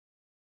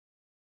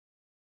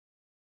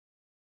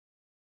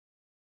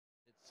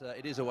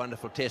It is a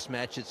wonderful test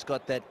match. It's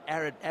got that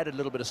added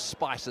little bit of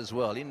spice as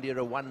well. India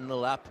are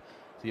 1-0 up.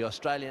 The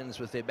Australians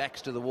with their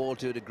backs to the wall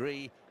to a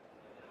degree.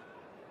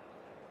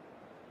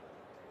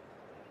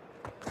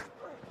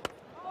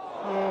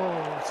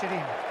 Oh, it's hit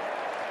him.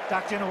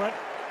 Ducked into it.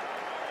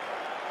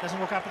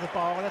 Doesn't look up to the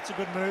bowler. That's a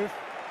good move.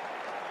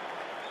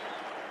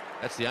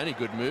 That's the only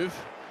good move.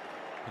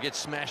 He gets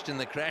smashed in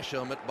the crash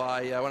helmet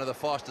by one of the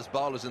fastest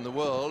bowlers in the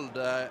world.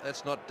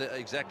 That's not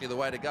exactly the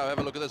way to go. Have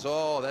a look at this.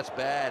 Oh, that's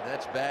bad.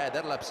 That's bad.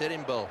 That'll upset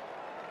him, Bill.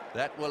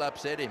 That will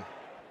upset him.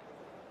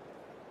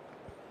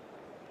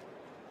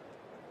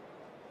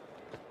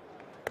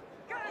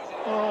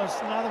 Oh,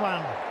 it's another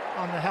one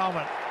on the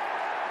helmet.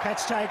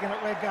 Catch taken it.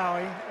 We're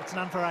going. It's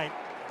none for 8.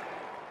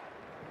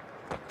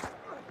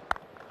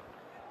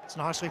 It's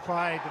nicely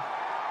played.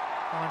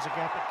 Finds a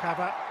gap at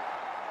cover.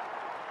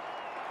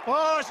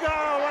 Oh,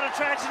 what a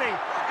tragedy.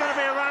 Going to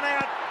be a run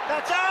out.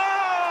 That's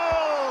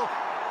all!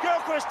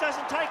 Gilchrist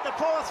doesn't take the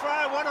poor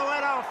throw. What a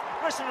let off.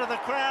 Listen to the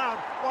crowd.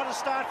 What a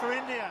start for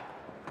India.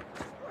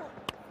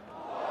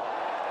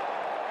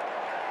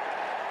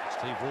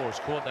 Steve Waugh has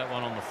caught that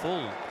one on the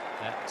full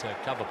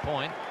at cover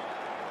point.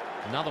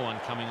 Another one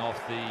coming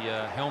off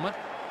the helmet.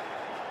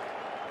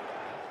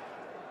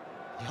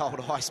 The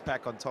old ice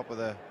pack on top of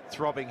the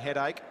throbbing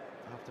headache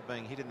after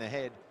being hit in the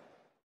head.